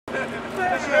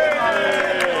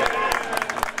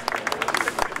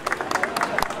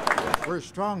We're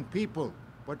strong people,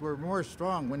 but we're more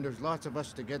strong when there's lots of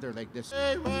us together like this.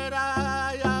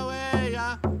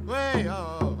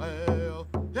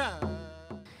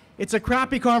 It's a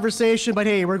crappy conversation, but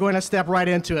hey, we're going to step right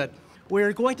into it.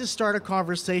 We're going to start a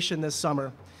conversation this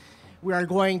summer. We are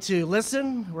going to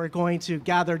listen, we're going to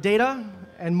gather data,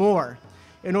 and more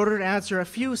in order to answer a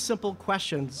few simple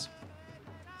questions.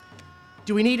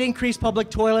 Do we need increased public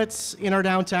toilets in our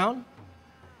downtown?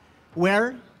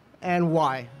 Where and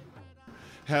why?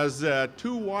 Has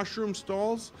 2 washroom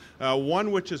stalls,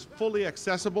 one which is fully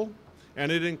accessible,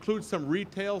 and it includes some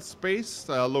retail space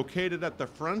located at the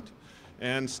front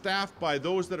and staffed by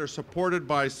those that are supported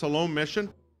by Siloam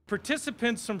Mission.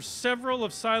 Participants from several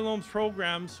of Siloam's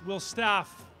programs will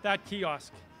staff that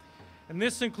kiosk. And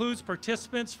this includes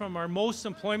participants from our Most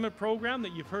Employment program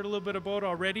that you've heard a little bit about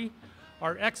already,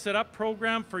 our Exit Up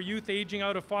program for youth aging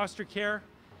out of foster care,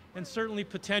 and certainly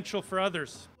potential for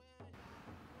others.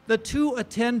 The 2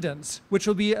 attendants, which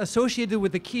will be associated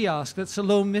with the kiosk that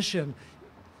Siloam Mission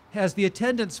has the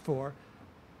attendants for,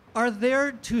 are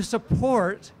there to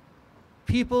support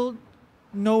people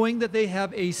knowing that they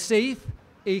have a safe,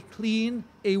 a clean,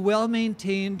 a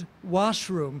well-maintained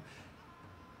washroom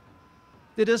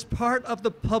that is part of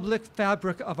the public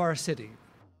fabric of our city.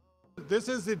 This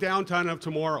is the downtown of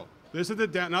tomorrow. This is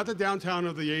not the downtown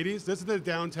of the 80s. This is the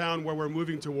downtown where we're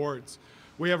moving towards.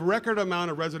 We have record amount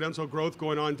of residential growth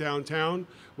going on downtown.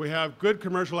 We have good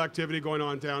commercial activity going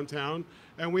on downtown.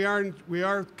 And we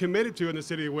are committed to in the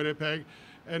city of Winnipeg.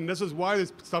 And this is why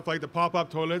this stuff like the pop-up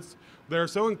toilets, they're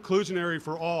so inclusionary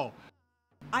for all.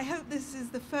 I hope this is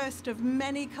the first of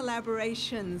many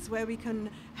collaborations where we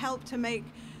can help to make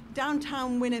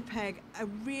downtown Winnipeg a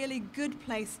really good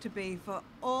place to be for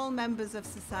all members of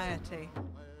society.